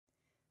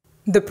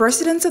The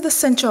president of the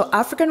Central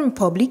African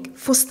Republic,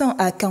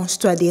 Faustin-Archange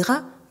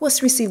Touadéra,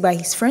 was received by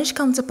his French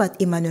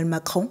counterpart Emmanuel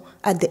Macron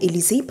at the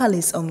Élysée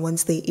Palace on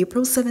Wednesday,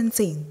 April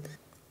 17.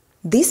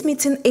 This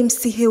meeting aims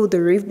to heal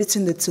the rift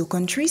between the two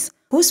countries,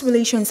 whose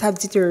relations have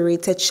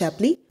deteriorated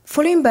sharply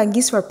following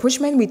Bangui's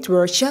rapprochement with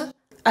Russia,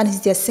 and is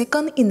their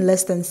second in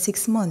less than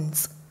 6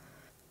 months.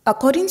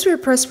 According to a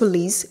press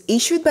release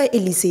issued by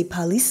Élysée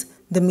Palace,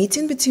 the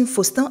meeting between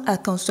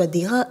Faustin-Archange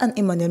Touadéra and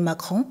Emmanuel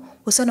Macron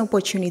was an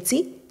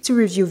opportunity to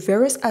review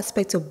various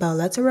aspects of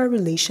bilateral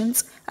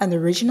relations and a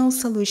regional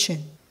solution.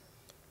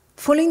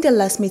 Following their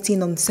last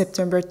meeting on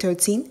September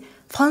 13,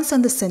 France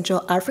and the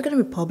Central African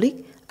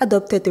Republic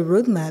adopted a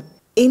roadmap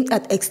aimed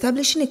at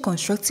establishing a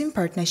constructive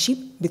partnership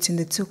between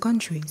the two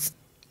countries.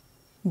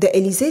 The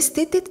Élysée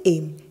stated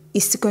aim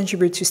is to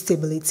contribute to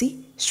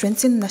stability,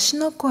 strengthen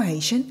national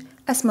cohesion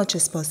as much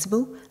as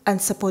possible,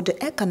 and support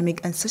the economic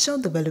and social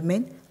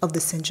development of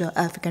the Central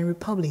African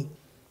Republic.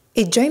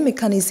 A joint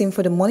mechanism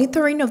for the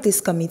monitoring of these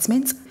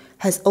commitments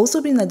has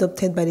also been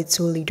adopted by the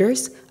two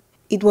leaders.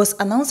 It was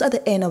announced at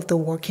the end of the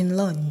working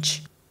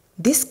lunch.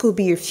 This could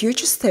be a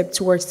future step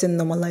towards the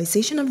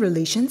normalization of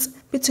relations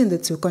between the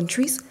two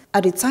countries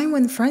at a time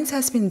when France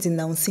has been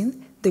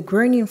denouncing the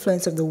growing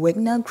influence of the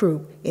Wagner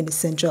Group in the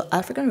Central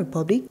African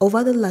Republic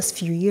over the last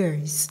few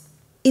years.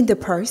 In the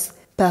past,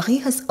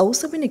 Paris has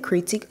also been a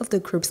critic of the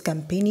group's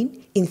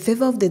campaigning in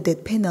favor of the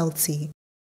death penalty.